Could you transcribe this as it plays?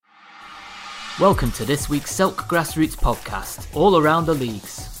Welcome to this week's Selk Grassroots podcast, all around the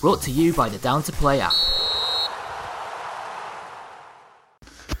leagues, brought to you by the Down to Play app.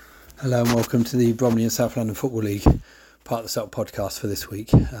 Hello and welcome to the Bromley and South London Football League, part of the Selk podcast for this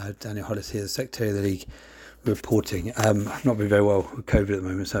week. Daniel Hollis here, the Secretary of the League, reporting. I've not been very well with COVID at the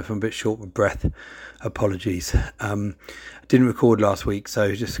moment, so if I'm a bit short with breath, apologies. I didn't record last week,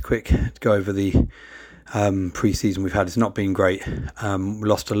 so just a quick to go over the pre-season we've had. It's not been great. We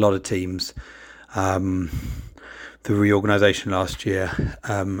lost a lot of teams. The reorganisation last year,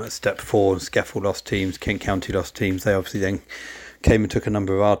 Step 4, Scaffold lost teams, Kent County lost teams. They obviously then came and took a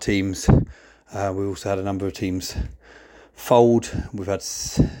number of our teams. We also had a number of teams fold. We've had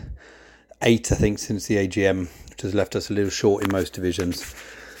 8, I think, since the AGM, which has left us a little short in most divisions.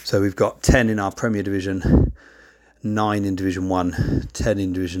 So we've got 10 in our Premier Division, 9 in Division 1, 10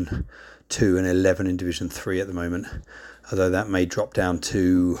 in Division 2 and 11 in Division 3 at the moment. Although that may drop down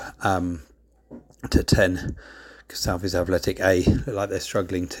to 10 because South East Athletic A look like they're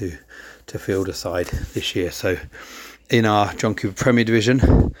struggling to field a side this year. So in our John Cooper Premier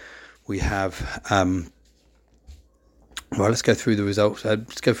Division we have let's go through the results.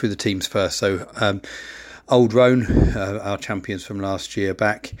 Let's go through the teams first. So Old Roan, our champions from last year,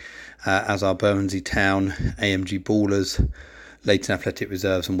 back, as are Bermondsey Town, AMG Ballers, Leighton Athletic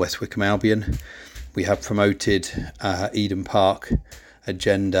Reserves and West Wickham Albion. We have promoted Eden Park,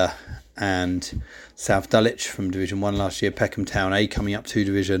 Agenda and South Dulwich from Division 1 last year, Peckham Town A coming up 2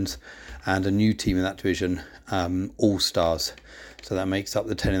 divisions, and a new team in that division, All Stars. So that makes up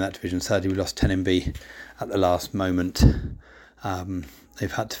the 10 in that division. Sadly, we lost 10 in B at the last moment.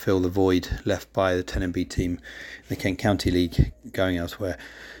 They've had to fill the void left by the 10 in B team in the Kent County League going elsewhere.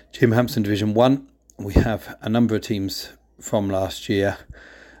 Jim Hampson Division 1, we have a number of teams from last year.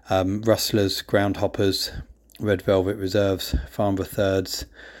 Rustlers, Groundhoppers, Red Velvet Reserves, Farnborough Thirds,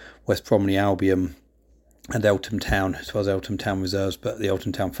 West Bromley Albion and Eltham Town, as well as Eltham Town Reserves, but the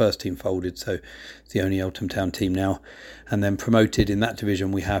Eltham Town first team folded, so it's the only Eltham Town team now. And then promoted in that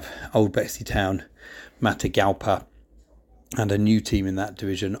division we have Old Bexley Town, Matagalpa, and a new team in that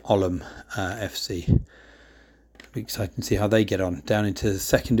division, Olam FC. It'll be exciting to see how they get on. Down into the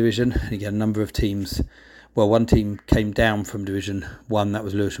second division, and again a number of teams. Well, one team came down from Division 1, that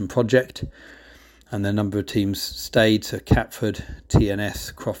was Lewisham Project, and then a number of teams stayed, so Catford,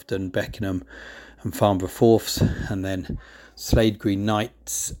 TNS, Crofton, Beckenham and Farnborough Fourths, and then Slade Green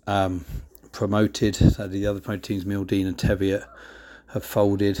Knights promoted, so the other promoted teams, Mildeen and Teviot, have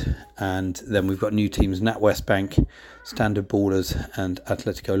folded, and then we've got new teams, Nat West Bank, Standard Ballers and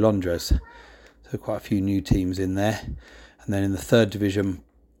Atletico Londres, so quite a few new teams in there. And then in the third division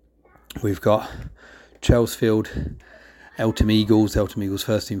we've got Chelsfield, Eltham Eagles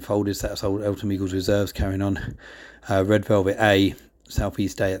first team folded, so that's old Eltham Eagles Reserves carrying on. Red Velvet A, South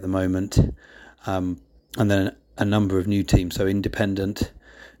East A at the moment, and then a number of new teams, so Independent,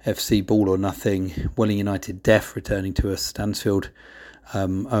 FC Ball or Nothing, Welling United Deaf returning to us, Stansfield,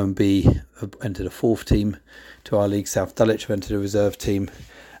 OMB have entered a 4th team to our league, South Dulwich have entered a reserve team,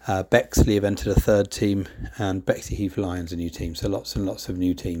 Bexley have entered a 3rd team, and Bexley Heath Lions a new team, so lots and lots of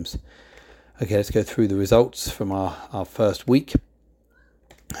new teams. Okay, let's go through the results from our first week.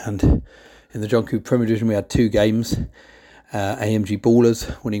 And in the John Cooper Premier Division, we had 2 games. AMG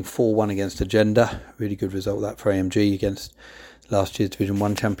Ballers winning 4-1 against Agenda. Really good result that for AMG against last year's Division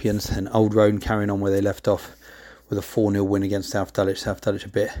 1 champions. And Old Roan carrying on where they left off with a 4-0 win against South Dulwich. South Dulwich a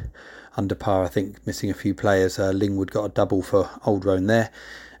bit under par, I think, missing a few players. Lingwood got a double for Old Roan there.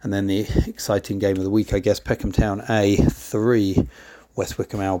 And then the exciting game of the week, I guess, Peckham Town A 3, West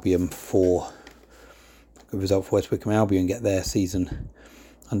Wickham Albion 4. Good result for West Wickham Albion, get their season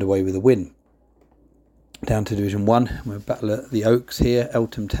underway with a win. Down to Division 1, we're battle at the Oaks here.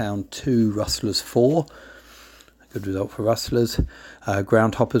 Eltham Town 2, Rustlers 4. Good result for Rustlers.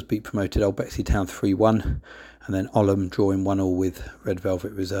 Groundhoppers beat promoted Old Bexley Town 3-1. And then Olam drawing 1-1 with Red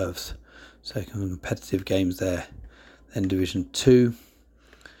Velvet Reserves. So competitive games there. Then Division 2,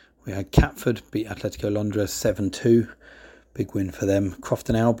 we had Catford beat Atletico Londres 7-2. Big win for them.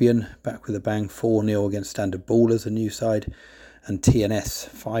 Crofton Albion back with a bang, 4-0 against Standard Ballers, a new side. And TNS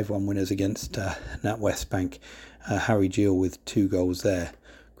 5-1 winners against Nat West Bank. Harry Gill with 2 goals there.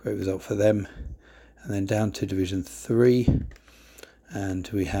 Great result for them. And then down to Division 3, and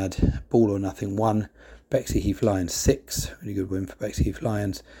we had Ball or Nothing 1, Bexley Heath Lions 6, really good win for Bexley Heath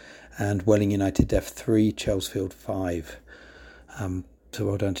Lions, and Welling United Deaf 3, Chelsfield 5. So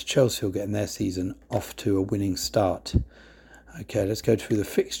well done to Chelsfield getting their season off to a winning start. Okay, let's go through the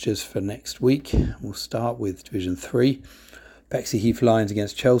fixtures for next week. We'll start with Division 3. Bexley Heath Lions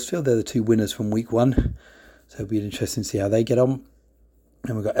against Chelsfield. They're the 2 winners from week 1. So it'll be interesting to see how they get on.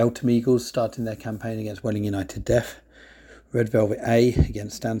 Then we've got Eltham Eagles starting their campaign against Welling United Deaf. Red Velvet A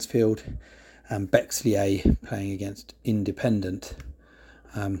against Stansfield. And Bexley A playing against Independent.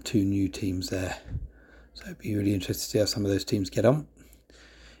 2 new teams there. So it'd be really interesting to see how some of those teams get on.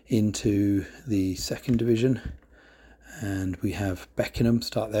 Into the second division. And we have Beckenham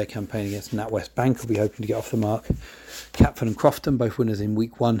start their campaign against NatWest Bank. We'll be hoping to get off the mark. Catford and Crofton, both winners in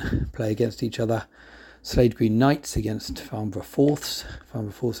Week 1, play against each other. Slade Green Knights against Farnborough Fourths.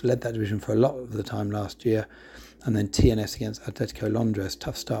 Farnborough Fourths led that division for a lot of the time last year. And then TNS against Atletico Londres.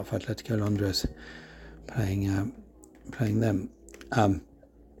 Tough start for Atletico Londres playing them.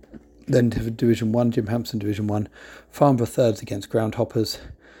 Then to Division 1, Jim Hampson Division 1. Farnborough Thirds against Groundhoppers.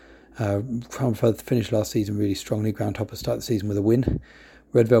 Farnborough finished last season really strongly. Groundhoppers start the season with a win.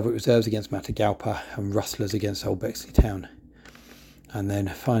 Red Velvet Reserves against Matagalpa and Rustlers against Old Bexley Town. And then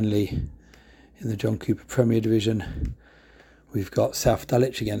finally, in the John Cooper Premier Division, we've got South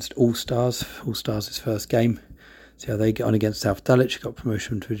Dulwich against All Stars. All Stars' first game. See how they get on against South Dulwich. Got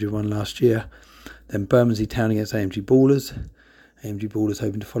promotion to Division 1 last year. Then Bermondsey Town against AMG Ballers. AMG Ballers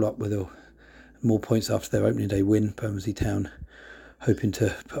hoping to follow up with more points after their opening day win. Bermondsey Town hoping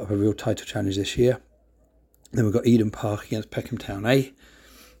to put up a real title challenge this year. Then we've got Eden Park against Peckham Town A.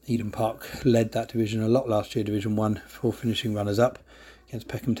 Eden Park led that division a lot last year, Division 1, before finishing runners-up against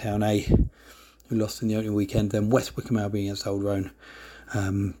Peckham Town A, who lost in the opening weekend. Then West Wickham Albion against Old Roan.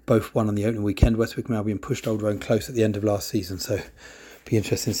 Both won on the opening weekend. West Wickham Albion pushed Old Roan close at the end of last season, so be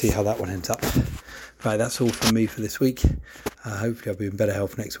interesting to see how that one ends up. Right, that's all from me for this week. Hopefully I'll be in better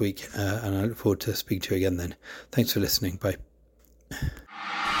health next week, and I look forward to speaking to you again then. Thanks for listening. Bye.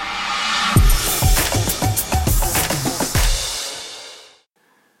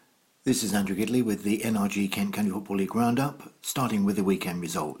 This is Andrew Gidley with the NRG Kent County Football League Roundup, starting with the weekend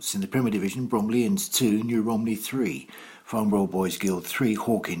results. In the Premier Division, Bromleyans 2, New Romney 3, Farnborough Boys Guild 3,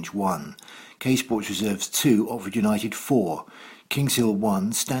 Hawkinge 1, K Sports Reserves 2, Oxford United 4, Kingshill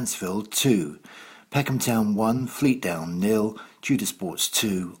 1, Stansfield 2, Peckham Town 1, Fleetdown 0, Tudor Sports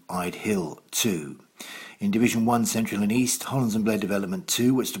 2, Ide Hill 2. In Division 1 Central and East, Hollands and Blair Development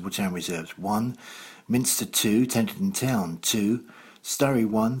 2, Whitstable Town Reserves 1, Minster 2, Tenterden Town 2, Surrey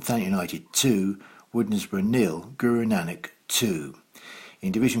 1, Thanet United 2, Woodnesborough 0, Guru Nanak 2.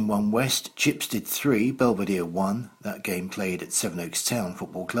 In Division 1 West, Chipstead 3, Belvedere 1, that game played at Sevenoaks Town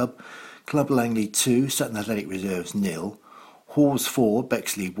Football Club, Club Langley 2, Sutton Athletic Reserves 0, Hawes 4,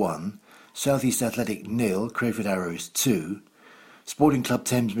 Bexley 1, South East Athletic 0, Crayford Arrows 2, Sporting Club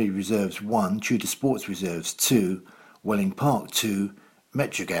Thamesmead Reserves 1, Tudor Sports Reserves 2, Welling Park 2,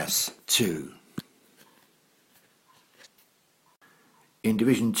 Metrogas 2. In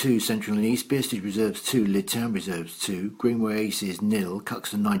Division 2 Central and East, Bearsted Reserves 2, Lydd Town Reserves 2, Greenway Aces 0,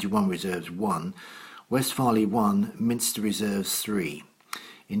 Cuxton 91 Reserves 1, West Farley 1, Minster Reserves 3.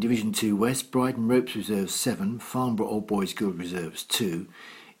 In Division 2 West, Brighton Ropes Reserves 7, Farnborough Old Boys Guild Reserves 2,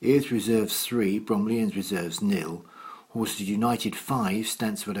 Erith Reserves 3, Bromleyans Reserves 0, Horsted United 5,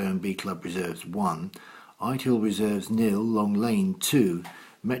 Stansford O&B Club Reserves 1, Ide Hill Reserves 0, Long Lane 2,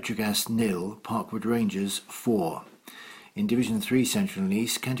 Metrogas 0, Parkwood Rangers 4. In Division 3 Central and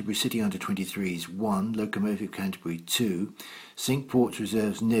East, Canterbury City Under-23s 1, Locomotive Canterbury 2, Cinque Ports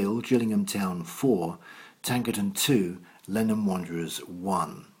Reserves 0, Gillingham Town 4, Tankerton 2, Lenham Wanderers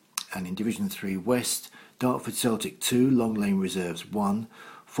 1. And in Division 3 West, Dartford Celtic 2, Long Lane Reserves 1,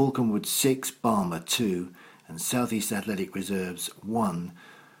 Falconwood 6, Barmer 2, and South East Athletic Reserves 1,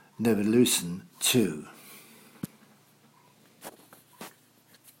 Neverlusen 2.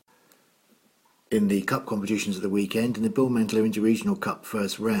 In the cup competitions of the weekend, in the Bill Mantler Interregional Cup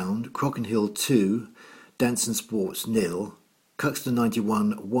first round, Crockenhill 2, Danson Sports 0, Cuxton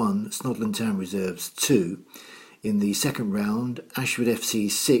 91 1, Snodland Town Reserves 2. In the second round, Ashford FC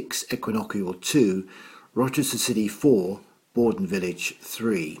 6, Equinoctial 2, Rochester City 4, Borden Village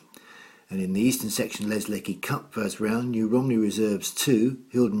 3. And in the Eastern Section Lesleckie Cup first round, New Romney Reserves 2,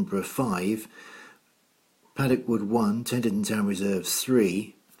 Hildenborough 5, Paddockwood 1, Tenterden Town Reserves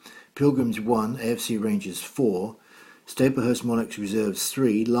 3, Pilgrims 1, AFC Rangers 4, Staplehurst Monarchs Reserves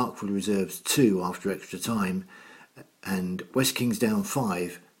 3, Larkwood Reserves 2 after extra time, and West Kingsdown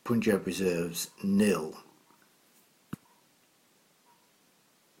 5, Punjab Reserves 0.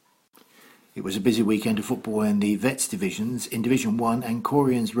 It was a busy weekend of football in the Vets divisions. In Division 1,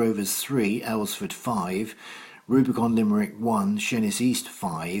 Ancorians Rovers 3, Aylesford 5, Rubicon Limerick 1, Shennis East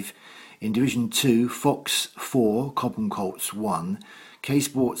 5. In Division 2, Fox 4, Cobham Colts 1, K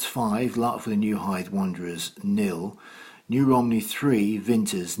Sports 5, Larkford and New Hythe Wanderers 0, New Romney 3,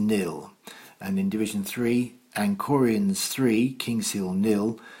 Vinters 0. And in Division 3, Ancorians 3, Kingshill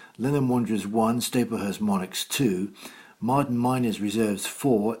 0, Lenham Wanderers 1, Staplehurst Monarchs 2, Marden Miners Reserves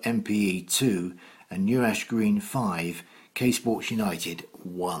 4, MPE 2 and New Ash Green 5, K Sports United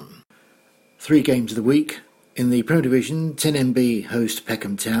 1. 3 games of the week. In the Pro Division, 10MB host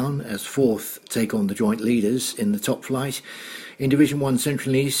Peckham Town as 4th take on the joint leaders in the top flight. In Division 1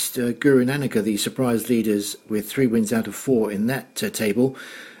 Central and East, Guru Nanak, the surprise leaders with 3 wins out of 4 in that table.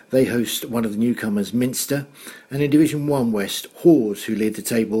 They host one of the newcomers, Minster. And in Division 1 West, Hawes, who lead the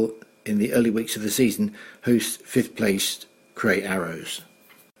table in the early weeks of the season, host 5th placed Cray Arrows.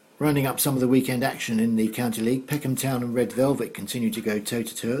 Rounding up some of the weekend action in the County League, Peckham Town and Red Velvet continue to go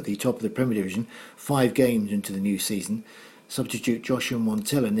toe-to-toe at the top of the Premier Division, 5 games into the new season. Substitute Joshua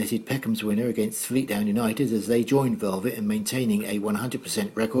Montella netted Peckham's winner against Fleetdown United as they joined Velvet in maintaining a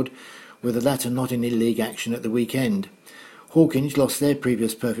 100% record, with the latter not in league action at the weekend. Hawkinge lost their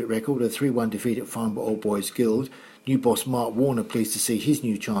previous perfect record, a 3-1 defeat at Farnborough Old Boys Guild. New boss Mark Warner pleased to see his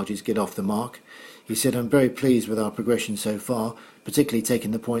new charges get off the mark. He said, "I'm very pleased with our progression so far, particularly taking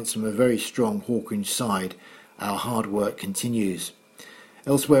the points from a very strong Hawkinge side. Our hard work continues."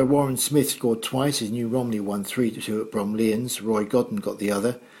 Elsewhere, Warren Smith scored twice. His New Romney won 3-2 at Bromleyans. Roy Godden got the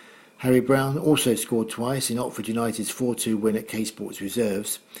other. Harry Brown also scored twice in Otford United's 4-2 win at K Sports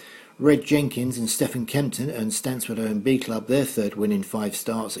Reserves. Red Jenkins and Stephen Kempton earned Stansford OMB Club their 3rd win in 5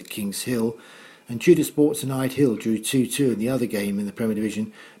 starts at Kings Hill. And Tudor Sports and Hyde Hill drew 2-2 in the other game in the Premier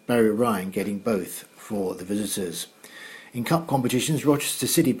Division, Barry Ryan getting both for the visitors. In cup competitions, Rochester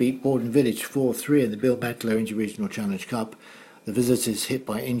City beat Borden Village 4-3 in the Bill Battler Interregional Challenge Cup. The visitors hit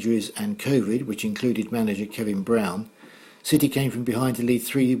by injuries and COVID, which included manager Kevin Brown. City came from behind to lead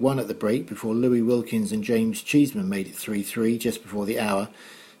 3-1 at the break before Louis Wilkins and James Cheeseman made it 3-3 just before the hour,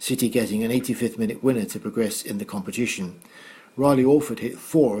 City getting an 85th minute winner to progress in the competition. Riley Orford hit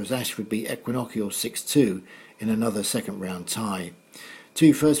 4 as Ashford beat Equinoctial 6-2 in another second round tie.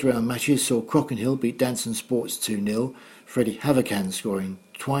 2 first round matches saw Crockenhill beat Danson Sports 2-0, Freddie Havocan scoring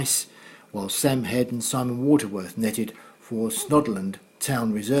twice, while Sam Head and Simon Waterworth netted for Snodland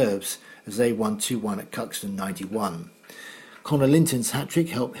Town Reserves as they won 2-1 at Cuxton 91. Connor Linton's hat-trick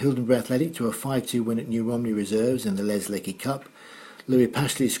helped Hildenburg Athletic to a 5-2 win at New Romney Reserves in the Les Leakey Cup. Louis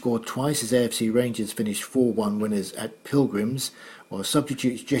Pashley scored twice as AFC Rangers finished 4-1 winners at Pilgrims, while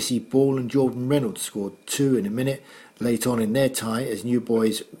substitutes Jesse Ball and Jordan Reynolds scored 2 in a minute late on in their tie as New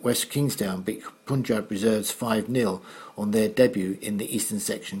Boys West Kingstown beat Punjab Reserves 5-0 on their debut in the Eastern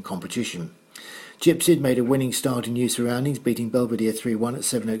Section competition. Gypsyd made a winning start in new surroundings, beating Belvedere 3-1 at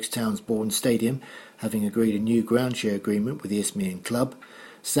Sevenoaks Town's Bourne Stadium, having agreed a new ground share agreement with the Isthmian club.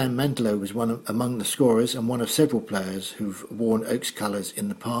 Sam Mantlo was one among the scorers and one of several players who've worn Oaks colours in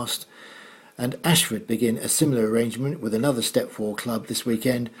the past. And Ashford begin a similar arrangement with another Step 4 club this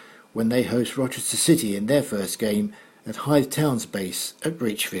weekend when they host Rochester City in their first game at Hythe Town's base at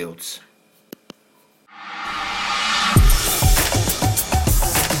Breachfields.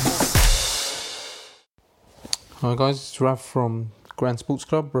 Hi guys, it's Rav from Grand Sports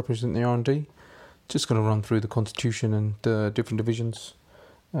Club, representing the R&D. Just going to run through the constitution and different divisions,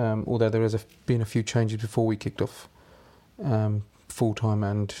 although there has been a few changes before we kicked off full-time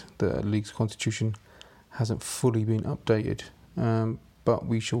and the league's constitution hasn't fully been updated, but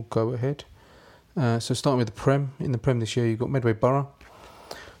we shall go ahead. So starting with the Prem, in the Prem this year you've got Medway Borough,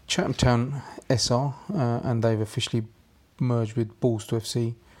 Chatham Town SR, and they've officially merged with Ballston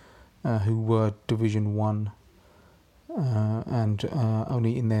FC, who were Division 1 and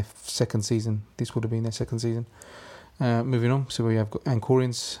only in their second season. This would have been their second season. Moving on, so we have got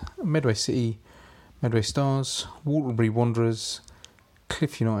Ancorians, Medway City, Medway Stars, Waterbury Wanderers,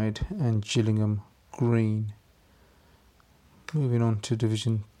 Cliff United and Gillingham Green. Moving on to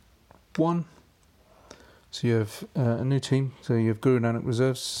Division 1. So you have a new team. So you have Guru Nanak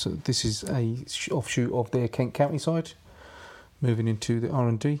Reserves. So this is a offshoot of their Kent County side. Moving into the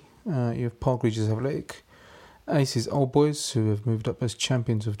R&D, you have Park Regis Athletic, Aces Old Boys, who have moved up as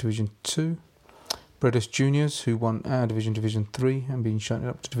champions of Division 2. Bredis Juniors, who won our Division 3 and been shunted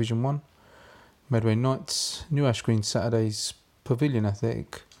up to Division 1. Medway Knights, New Ash Green Saturdays, Pavilion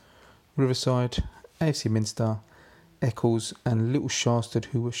Athletic, Riverside, AFC Minster, Eccles and Little Shastard,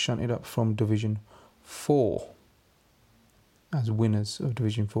 who were shunted up from Division 4 as winners of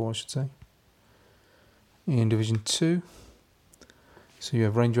Division 4, I should say. In Division 2, so you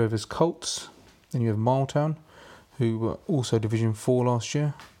have Range Rovers Colts, then you have Miletown, who were also Division 4 last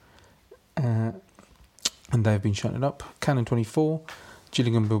year, and they've been shunted up. Cannon 24,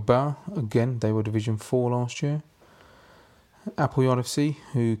 Gillingham Bilbao, again they were Division 4 last year. Appleyard FC,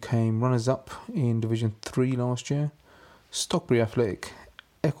 who came runners-up in Division 3 last year. Stockbury Athletic,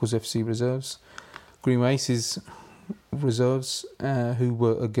 Eccles FC Reserves, Greenway Aces Reserves, who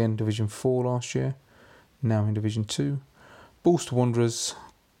were again Division 4 last year, now in Division 2. Borstal Wanderers,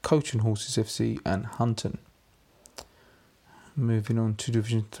 Coach and Horses FC and Hunton. Moving on to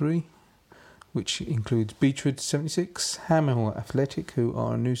Division 3, which includes Beechwood 76, Hammerhill Athletic, who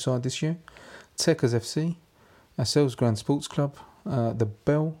are a new side this year, Techers FC, ourselves Grand Sports Club, the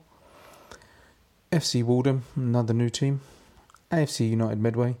Bell, FC Waldham, another new team, AFC United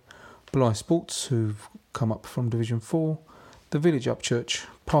Medway, Blyth Sports, who've come up from Division 4, the Village Upchurch,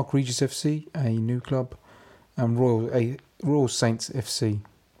 Park Regis FC, a new club, and Royal Saints FC.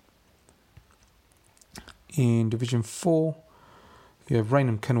 In Division 4, you have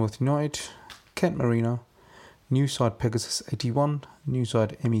Rainham Kenilworth United, Kent Marina, new side Pegasus 81, new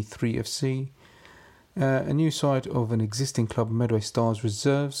side ME3 FC, a new side of an existing club, Medway Stars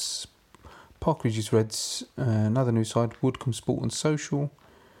Reserves, Park Regis Reds, another new side, Woodcombe Sport and Social,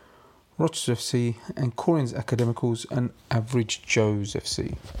 Rochester FC, and Corins Academicals and Average Joes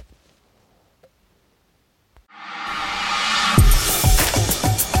FC.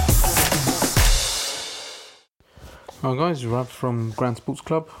 Hi guys, Rav from Grand Sports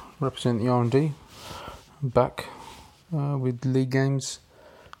Club, representing the R&D, back with league games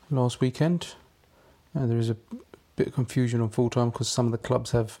last weekend. There is a bit of confusion on full time because some of the clubs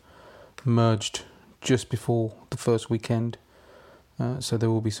have merged just before the first weekend, so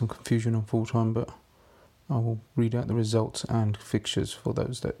there will be some confusion on full time, but I will read out the results and fixtures for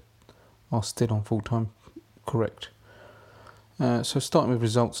those that are still on full time correct. So starting with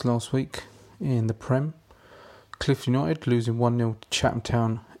results last week in the Prem, Clifton United losing 1-0 to Chatham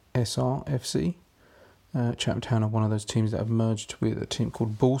Town SR FC. Chatham Town are one of those teams that have merged with a team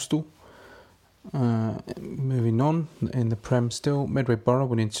called Borstal. Moving on in the Prem still, Medway Borough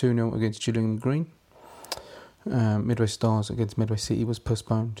winning 2-0 against Gillingham Green. Medway Stars against Medway City was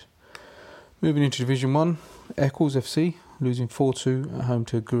postponed. Moving into Division 1, Eccles FC losing 4-2 at home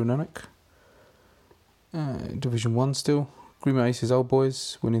to Guru Nanak. Division 1 still, Greenmount Aces Old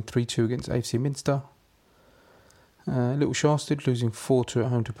Boys winning 3-2 against AFC Minster. Little Shasted losing 4-2 at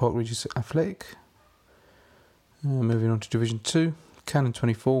home to Park Regis Athletic. Moving on to Division 2, Cannon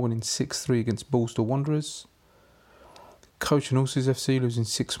 24 winning 6-3 against Borstal Wanderers. Coach and Horses FC losing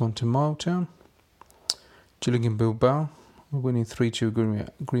 6-1 to Miletown. Gillingham Bilbao winning 3-2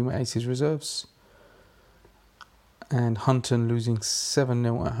 Greenmount Aces Reserves. And Hunton losing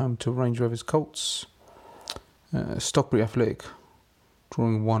 7-0 at home to Range Rovers Colts. Stockbury Athletic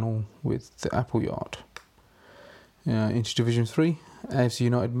drawing 1-1 with the Appleyard. Into Division 3, AFC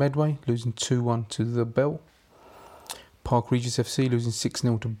United Medway losing 2-1 to the Bell. Park Regis FC losing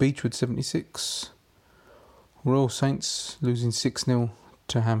 6-0 to Beechwood 76. Royal Saints losing 6-0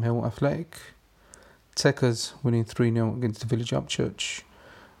 to Ham Hill Athletic. Techers winning 3-0 against the Village Upchurch.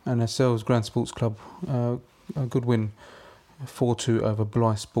 And ourselves, Grand Sports Club, a good win, 4-2 over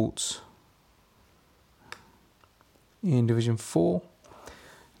Blyth Sports. In Division 4,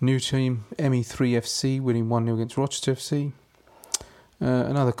 new team, ME3 FC, winning 1-0 against Rochester FC.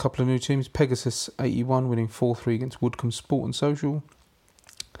 Another couple of new teams, Pegasus 81, winning 4-3 against Woodcombe Sport and Social.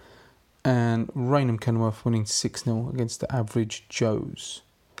 And Rainham Kenilworth winning 6-0 against the Average Joes.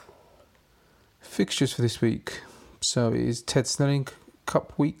 Fixtures for this week. So it is Ted Snelling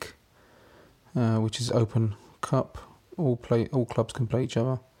Cup week, which is Open Cup. All clubs can play each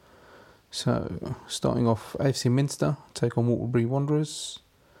other. So starting off, AFC Minster take on Waterbury Wanderers.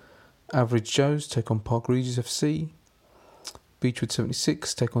 Average Joes take on Park Regis FC. Beechwood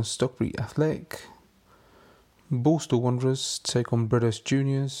 76 take on Stockbury Athletic. Borstal Wanderers take on Bredhurst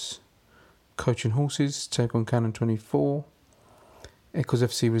Juniors. Coach and Horses take on Cannon 24. Eccles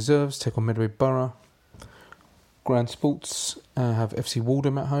FC Reserves take on Medway Borough. Grand Sports have FC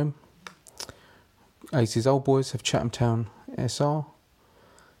Waldham at home. Aces Old Boys have Chatham Town SR.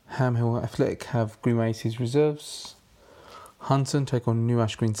 Ham Hill Athletic have Greenmount Aces Reserves. Hunton take on New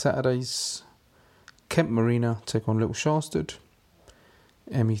Ash Green Saturdays. Kent Marina take on Little Shasted.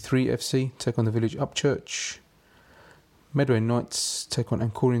 ME3 FC take on the Village Upchurch. Medway Knights take on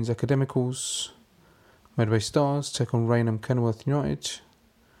Ancorians Academicals. Medway Stars take on Rainham Kenilworth United.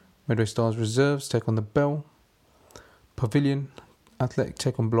 Medway Stars Reserves take on the Bell. Pavilion Athletic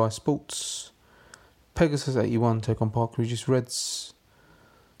take on Blyth Sports. Pegasus 81 take on Park Regis Reds.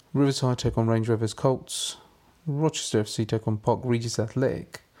 Riverside take on Range Rovers Colts. Rochester FC take on Park Regis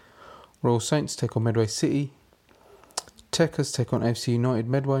Athletic. Royal Saints take on Medway City. Techers take on FC United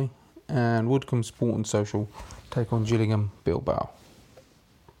Medway. And Woodcombe Sport and Social take on Gillingham Bilbao.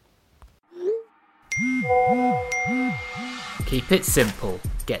 Keep it simple.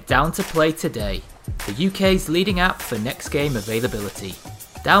 Get Down to Play today, the UK's leading app for next game availability.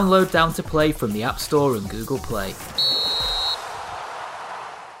 Download Down to Play from the App Store and Google Play.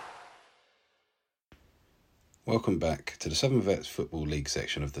 Welcome back to the Southern Vets Football League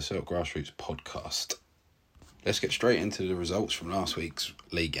section of the Celt Grassroots podcast. Let's get straight into the results from last week's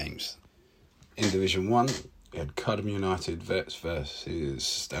league games. In Division 1, we had Cudham United Vets versus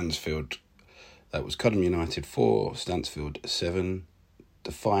Stansfield. That was Cudham United 4, Stansfield 7,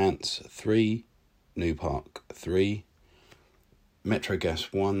 Defiance 3, New Park 3, Metro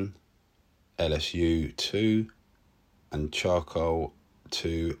Gas 1, LSU 2, and Charcoal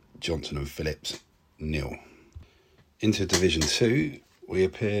 2, Johnson and Phillips 0. Into Division 2, we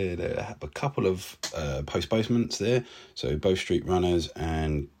appeared a couple of postponements there. So Bow Street Runners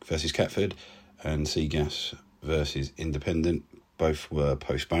versus Catford and Seagas versus Independent. Both were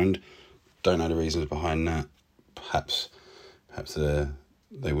postponed. Don't know the reasons behind that. Perhaps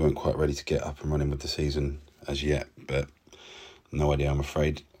they weren't quite ready to get up and running with the season as yet. But no idea, I'm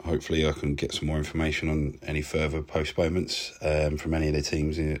afraid. Hopefully I can get some more information on any further postponements from any of the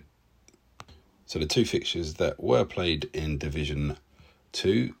teams here. So the two fixtures that were played in Division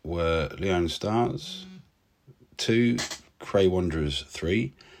 2 were Leon Stars 2, Cray Wanderers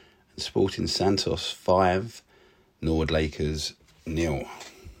 3, and Sporting Santos 5, Norwood Lakers 0.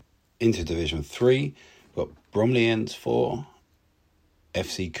 Into Division 3, we've got Bromley Ends 4,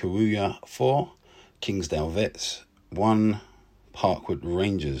 FC Karuya 4, Kingsdale Vets 1, Parkwood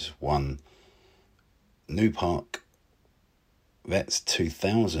Rangers 1, New Park Vets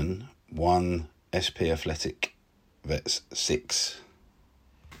 2000 1, SP Athletic Vets 6.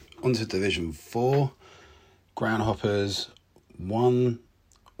 Onto Division 4, Groundhoppers 1,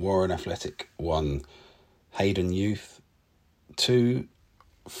 Warren Athletic 1, Hayden Youth 2,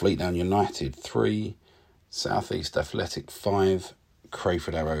 Fleetdown United 3, South East Athletic 5,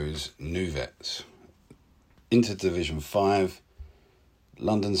 Crayford Arrows New Vets. Into Division 5,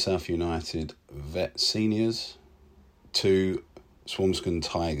 London South United Vet Seniors 2, Swampscombe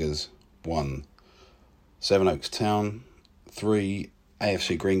Tigers 1, Sevenoaks Town 3,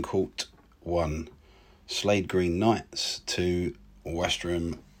 AFC Greencourt 1, Slade Green Knights 2,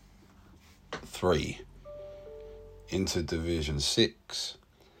 Westerham 3. Into Division 6,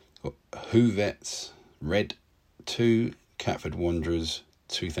 got Who Vets Red 2, Catford Wanderers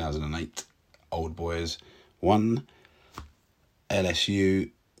 2008 Old Boys 1,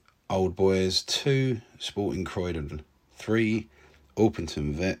 LSU Old Boys 2, Sporting Croydon 3,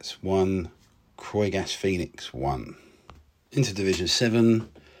 Orpington Vets 1, Croygas Phoenix 1. Into Division 7,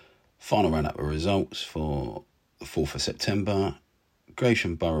 final round-up of results for the 4th of September.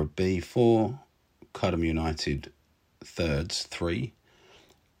 Gresham Borough B 4, Cudham United Thirds 3,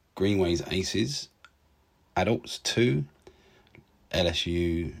 Greenways Aces Adults 2,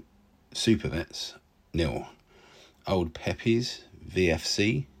 LSU Super Vets 0, Old Peppies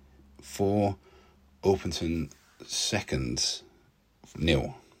VFC 4, Orpington Seconds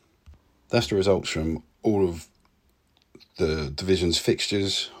 0. That's the results from all of the division's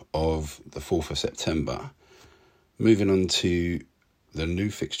fixtures of the 4th of September. Moving on to the new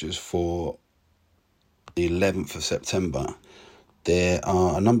fixtures for the 11th of September. There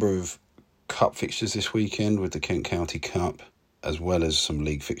are a number of cup fixtures this weekend with the Kent County Cup, as well as some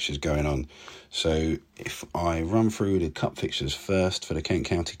league fixtures going on. So if I run through the cup fixtures first for the Kent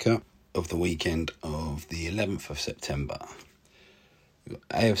County Cup of the weekend of the 11th of September.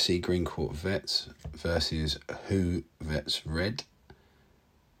 AFC Greencourt Vets versus Who Vets Red.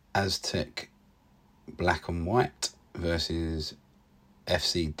 Aztec Black and White versus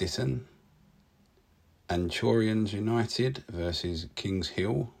FC Ditton. Anchorians United versus Kings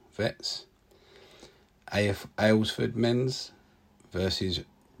Hill Vets. AF Aylesford Men's versus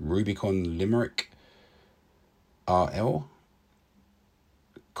Rubicon Limerick RL.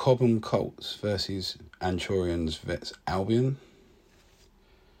 Cobham Colts versus Anchorians Vets Albion.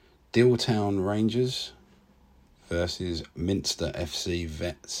 Dealtown Rangers versus Minster FC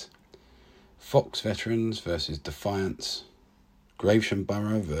Vets. Fox Veterans versus Defiance. Gravesham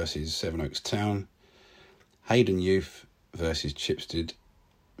Borough versus Sevenoaks Town. Hayden Youth versus Chipstead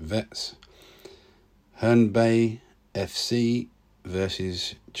Vets. Herne Bay FC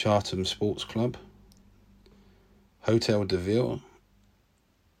versus Chartham Sports Club. Hotel de Ville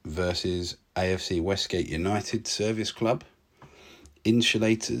versus AFC Westgate United Service Club.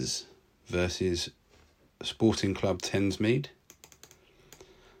 Insulators versus Sporting Club Thamesmead.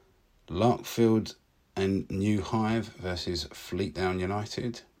 Larkfield and New Hive versus Fleetdown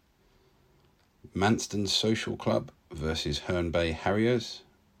United. Manston Social Club versus Herne Bay Harriers.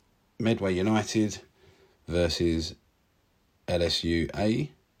 Medway United versus LSU A.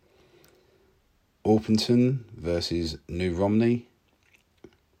 Orpington versus New Romney.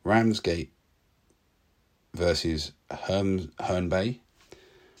 Ramsgate versus Herne Bay.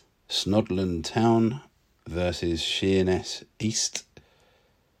 Snodland Town versus Sheerness East.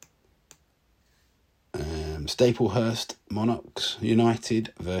 Staplehurst Monarchs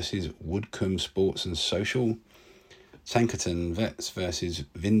United versus Woodcombe Sports and Social. Sankerton Vets versus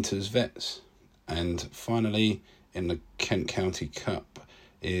Vinters Vets. And finally, in the Kent County Cup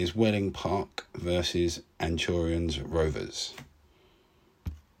is Welling Park versus Anchorians Rovers.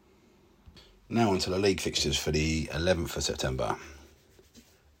 Now onto the league fixtures for the 11th of September.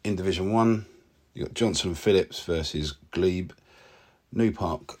 In Division 1, you've got Johnson Phillips versus Glebe. New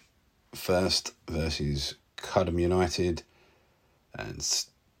Park First versus Cudham United. And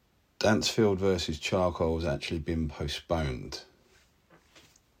Stansfield versus Charcoal has actually been postponed.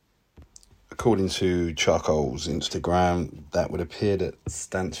 According to Charcoal's Instagram, that would appear that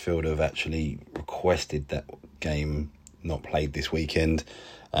Stansfield have actually requested that game not played this weekend.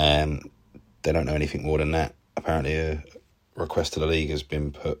 They don't know anything more than that. Apparently a request to the league has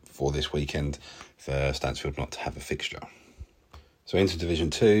been put for this weekend for Stansfield not to have a fixture. So into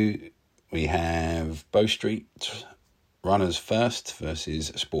Division 2, we have Bow Street Runners First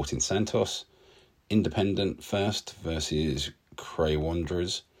versus Sporting Santos. Independent First versus Cray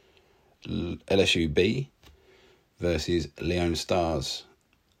Wanderers. LSU B versus Leone Stars.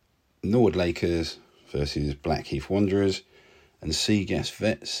 Norwood Lakers versus Blackheath Wanderers. And Seagas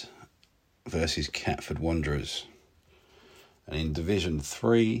Vets versus Catford Wanderers. And in Division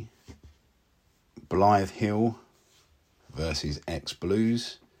 3, Blythe Hill versus X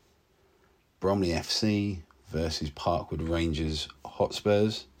Blues. Bromley FC versus Parkwood Rangers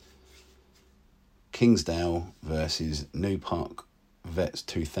Hotspurs. Kingsdale versus New Park Vets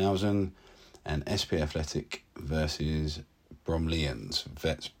 2000. And SP Athletic versus Bromleyans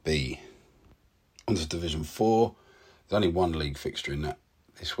Vets B. On to Division 4. There's only one league fixture in that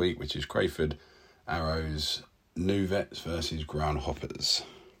this week, which is Crayford Arrows New Vets versus Groundhoppers.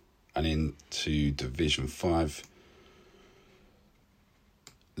 And into Division 5,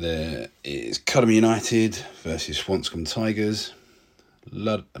 there is Cudham United versus Swanscombe Tigers.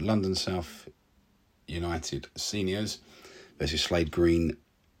 London South United Seniors versus Slade Green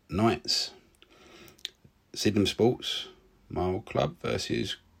Knights. Sydenham Sports Mile Club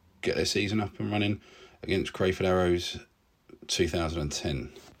versus get their season up and running against Crayford Arrows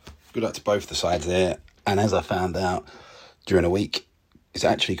 2010. Good luck to both the sides there. And as I found out during the week, it's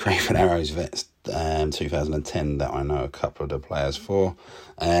actually Crayford Arrows Vets 2010 that I know a couple of the players for.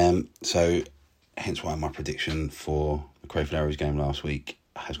 So hence why my prediction for the Crayford Arrows game last week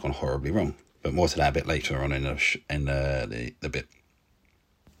has gone horribly wrong. But more to that a bit later on in the bit.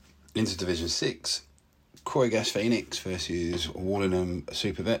 Into Division 6, Croygas Phoenix versus Wallingham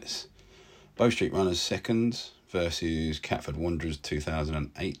Super Vets. Bow Street Runners Seconds versus Catford Wanderers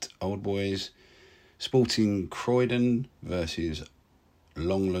 2008 Old Boys. Sporting Croydon versus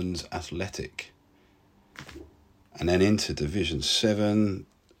Longlands Athletic. And then into Division 7,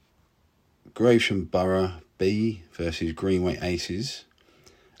 Gravesham Borough B versus Greenway Aces.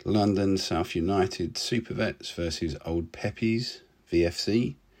 London South United Super Vets versus Old Peppies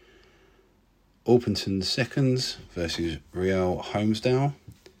VFC. Orpington Seconds versus Real Holmesdale.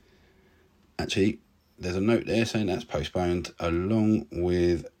 Actually, there's a note there saying that's postponed, along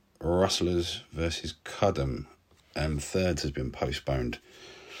with Rustlers versus Cudham. Thirds has been postponed.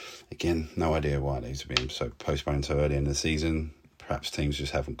 Again, no idea why these have been postponed so early in the season. Perhaps teams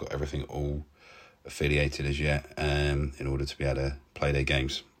just haven't got everything all affiliated as yet in order to be able to play their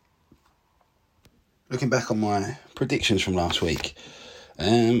games. Looking back on my predictions from last week,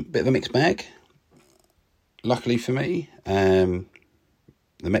 bit of a mixed bag. Luckily for me, the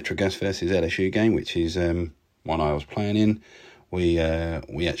Metrogas versus LSU game, which is one I was playing in, we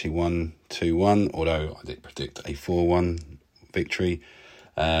actually won 2-1, although I did predict a 4-1 victory.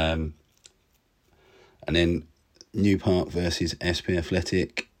 And then New Park versus SP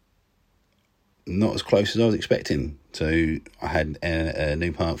Athletic, not as close as I was expecting. So I had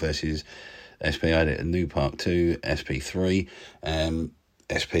New Park versus SP. I had it at New Park 2, SP 3.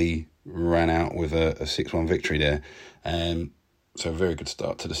 SP ran out with a 6-1 victory there. So a very good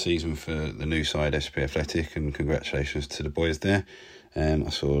start to the season for the new side, SP Athletic, and congratulations to the boys there. I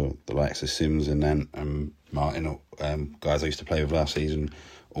saw the likes of Sims and Martin, guys I used to play with last season,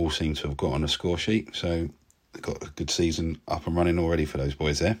 all seem to have got on a score sheet. So they've got a good season up and running already for those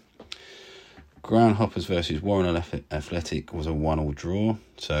boys there. Groundhoppers versus Warren Athletic was a 1-1 draw.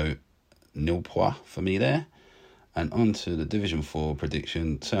 So nil points for me there. And on to the Division 4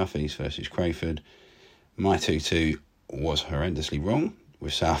 prediction, South East versus Crayford. My 2-2 was horrendously wrong,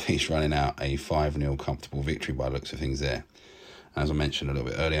 with South East running out a 5-0 comfortable victory by the looks of things there. As I mentioned a little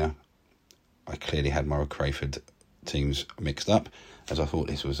bit earlier, I clearly had my Crayford teams mixed up, as I thought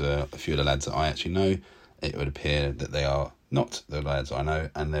this was a few of the lads that I actually know. it would appear that they are not the lads I know,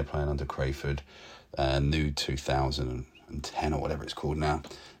 and they're playing under Crayford, new 2010 or whatever it's called now.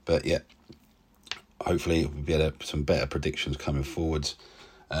 But yeah, hopefully we'll be some better predictions coming forwards.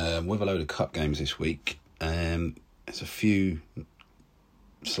 With a load of cup games this week, there's a few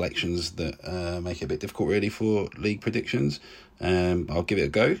selections that make it a bit difficult really for league predictions. I'll give it a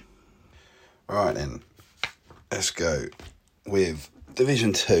go. Right then, let's go with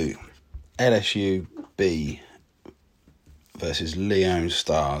Division 2, LSU B versus Leon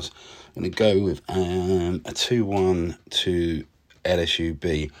Stars. I'm going to go with a 2-1 to LSU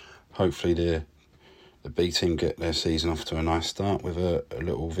B. Hopefully the B team get their season off to a nice start with a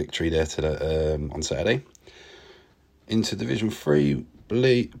little victory there on Saturday. Into Division 3,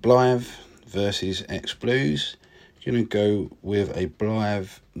 Blythe versus Ex-Blues. Going to go with a Blythe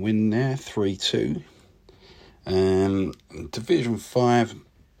win there, 3-2. Division 5,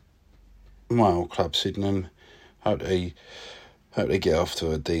 my old club Sydenham. Hope they get off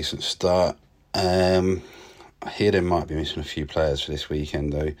to a decent start. I hear they might be missing a few players for this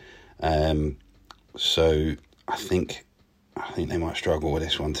weekend though. So I think they might struggle with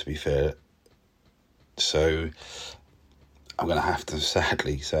this one, to be fair. So I'm going to have to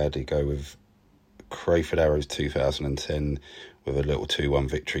sadly go with Crayford Arrows 2010 with a little 2-1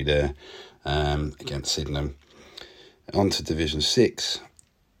 victory there against Sydenham. On to Division 6,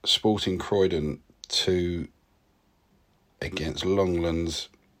 Sporting Croydon 2 against Longlands.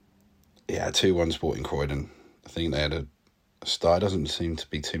 Yeah, 2-1 Sporting Croydon. I think they had a start. Doesn't seem to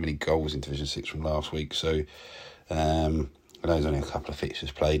be too many goals in Division 6 from last week, so I know there's only a couple of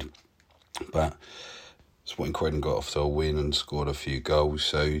fixtures played, but Sporting Croydon got off to a win and scored a few goals,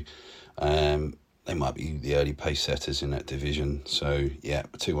 so they might be the early pace setters in that division. So yeah,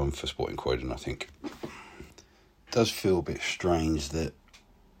 2-1 for Sporting Croydon, I think. It does feel a bit strange that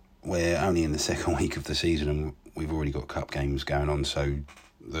we're only in the second week of the season and we've already got cup games going on, so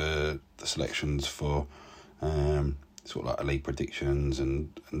the selections for sort of like league predictions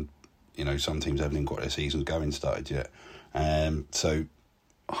and you know, some teams haven't even got their seasons started yet. So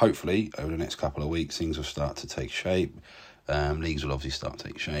hopefully over the next couple of weeks things will start to take shape. Leagues will obviously start to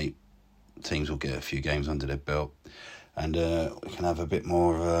take shape. Teams will get a few games under their belt, and we can have a bit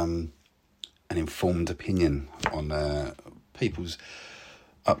more of an informed opinion on people's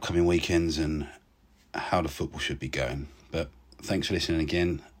upcoming weekends and how the football should be going. But thanks for listening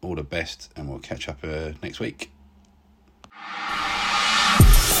again. All the best, and we'll catch up next week.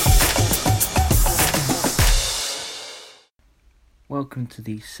 Welcome to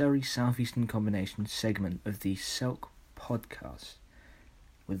the Surrey South Eastern Combination segment of the Selk podcast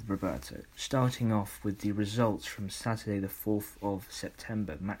with Roberto. Starting off with the results from Saturday the 4th of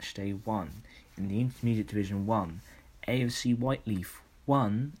September, match day 1 in the Intermediate Division 1. AFC Whiteleaf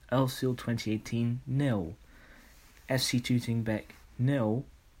 1, Earlsfield 2018 0. FC Tooting Bec 0,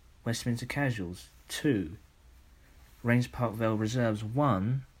 Westminster Casuals 2. Rains Park Vale Reserves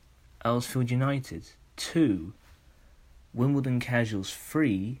 1, Earlsfield United 2. Wimbledon Casuals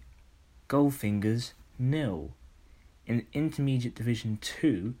 3, Goldfingers 0. In Intermediate Division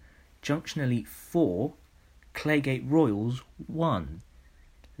 2, Junction Elite 4, Claygate Royals 1.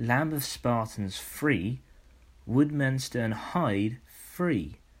 Lambeth Spartans 3, Woodminster and Hyde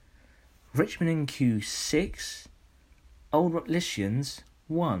 3. Richmond NQ 6, Old Rutlishians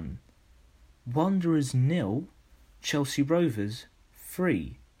 1. Wanderers 0, Chelsea Rovers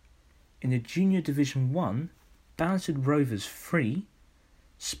 3. In the Junior Division 1, Ballantford Rovers 3,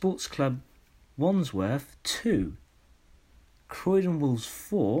 Sports Club Wandsworth 2. Croydon Wolves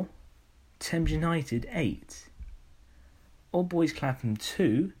 4, Thames United 8. Old Boys Clapham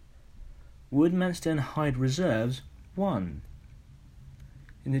 2, Woodminster and Hyde Reserves 1.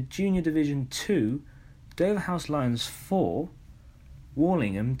 In the Junior Division 2, Dover House Lions 4,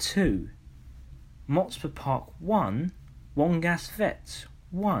 Warlingham 2. Motspur Park 1, Wongas Vets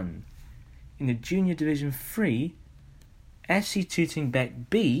 1. In the Junior Division 3, FC Tooting Bec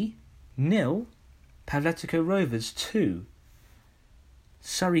B 0, Pavletico Rovers 2.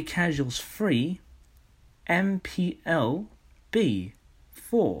 Surrey Casuals 3, MPL B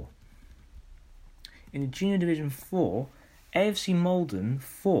 4. In the Junior Division 4, AFC Malden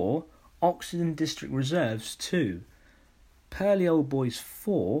 4, Oxford District Reserves 2. Purley Old Boys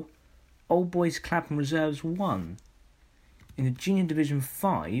 4, Old Boys Clapham Reserves 1. In the Junior Division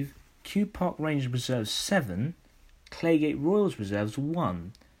 5, Kew Park Rangers Reserves 7, Claygate Royals Reserves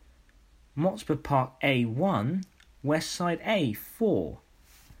 1. Motspur Park A 1, Westside A 4.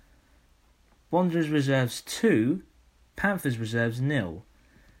 Wanderers Reserves 2, Panthers Reserves 0.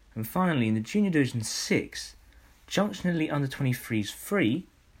 And finally, in the Junior Division 6, Junction Elite Under 23s 3,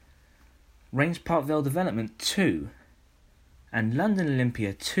 Rains Park Vale Development 2, and London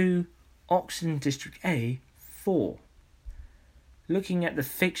Olympia 2, Oxford District A 4. Looking at the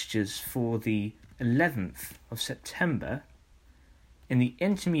fixtures for the 11th of September, in the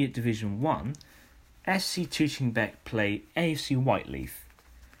Intermediate Division 1, SC Tooting Bec play AFC Whiteleaf,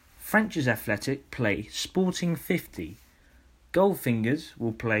 French's Athletic play Sporting 50, Goldfingers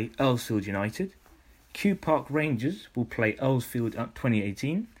will play Earlsfield United, Kew Park Rangers will play Earlsfield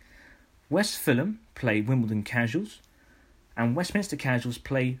 2018, West Fulham play Wimbledon Casuals, and Westminster Casuals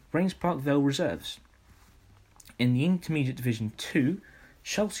play Rains Park Vale Reserves. In the Intermediate Division 2,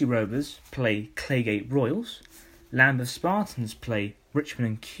 Chelsea Rovers play Claygate Royals, Lambeth Spartans play Richmond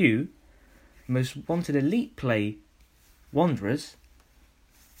and Kew, Most Wanted Elite play Wanderers,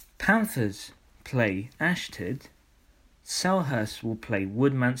 Panthers play Ashted, Selhurst will play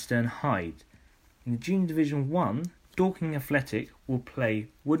Woodmanster and Hyde. In the Junior Division 1, Dorking Athletic will play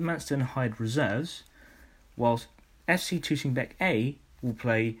Woodmanster and Hyde Reserves, whilst FC Tooting Bec A will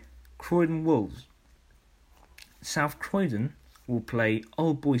play Croydon Wolves. South Croydon will play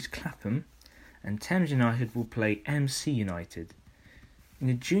Old Boys Clapham, and Thames United will play MC United. In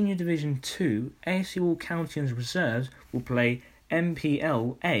the Junior Division 2, AFC All Countyans Reserves will play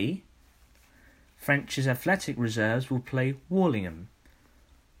MPL A, French's Athletic Reserves will play Warlingham,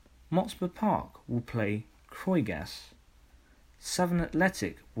 Motspur Park will play Croygas, Southern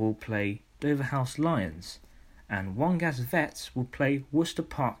Athletic will play Doverhouse Lions, and Wongas Vets will play Worcester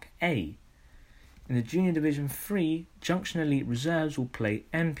Park A. In the Junior Division 3, Junction Elite Reserves will play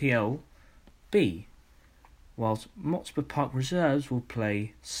MPL B, whilst Motspur Park Reserves will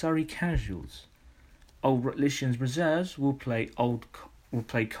play Surrey Casuals. Old Rutlishians Reserves will play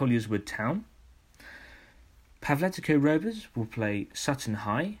Collier's Wood Town. Pavletico Rovers will play Sutton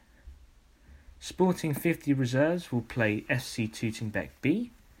High. Sporting 50 Reserves will play FC Tooting Bec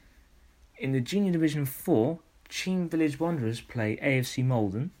B. In the Junior Division 4, Cheam Village Wanderers play AFC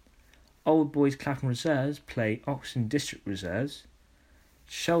Malden. Old Boys Clapham Reserves play Oxford District Reserves.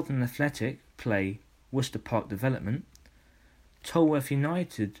 Shelton Athletic play Worcester Park Development. Tolworth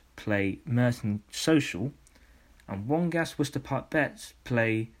United play Merton Social. And Wongas Worcester Park Bets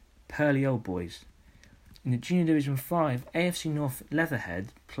play Purley Old Boys. In the Junior Division 5, AFC North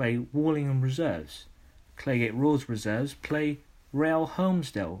Leatherhead play Warlingham Reserves. Claygate Royals Reserves play Real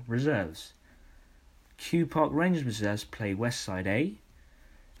Holmesdale Reserves. Kew Park Rangers Reserves play Westside A.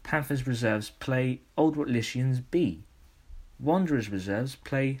 Panthers Reserves play Old Rutlishians B. Wanderers Reserves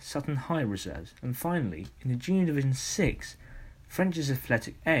play Sutton High Reserves. And finally, in the Junior Division 6, French's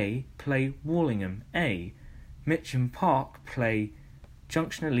Athletic A play Warlingham A. Mitcham Park play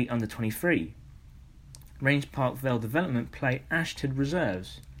Junction Elite Under 23. Rains Park Vale Development play Ashted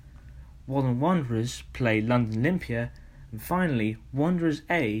Reserves. Walden Wanderers play London Olympia. And finally, Wanderers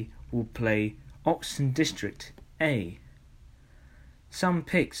A will play Oxford District A. Some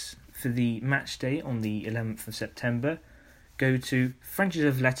picks for the match day on the 11th of September go to French's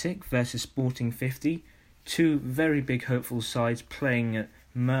Athletic versus Sporting 50, two very big hopeful sides playing at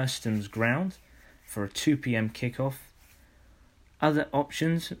Merston's ground for a 2 p.m. kickoff. Other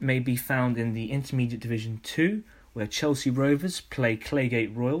options may be found in the Intermediate Division 2, where Chelsea Rovers play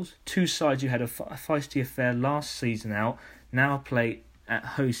Claygate Royals, two sides who had a feisty affair last season out, now play at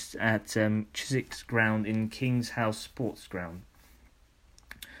host at Chiswick's ground in King's House Sports Ground.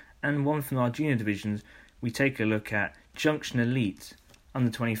 And one from our junior divisions, we take a look at Junction Elite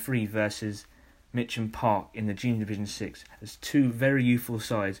Under 23 versus Mitcham Park in the Junior Division 6, as two very youthful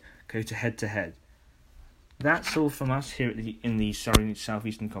sides go to head. That's all from us here in the Surrey South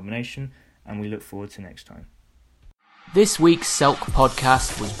Eastern Combination, and we look forward to next time. This week's Selk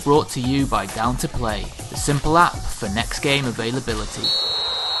podcast was brought to you by Down to Play, the simple app for next game availability.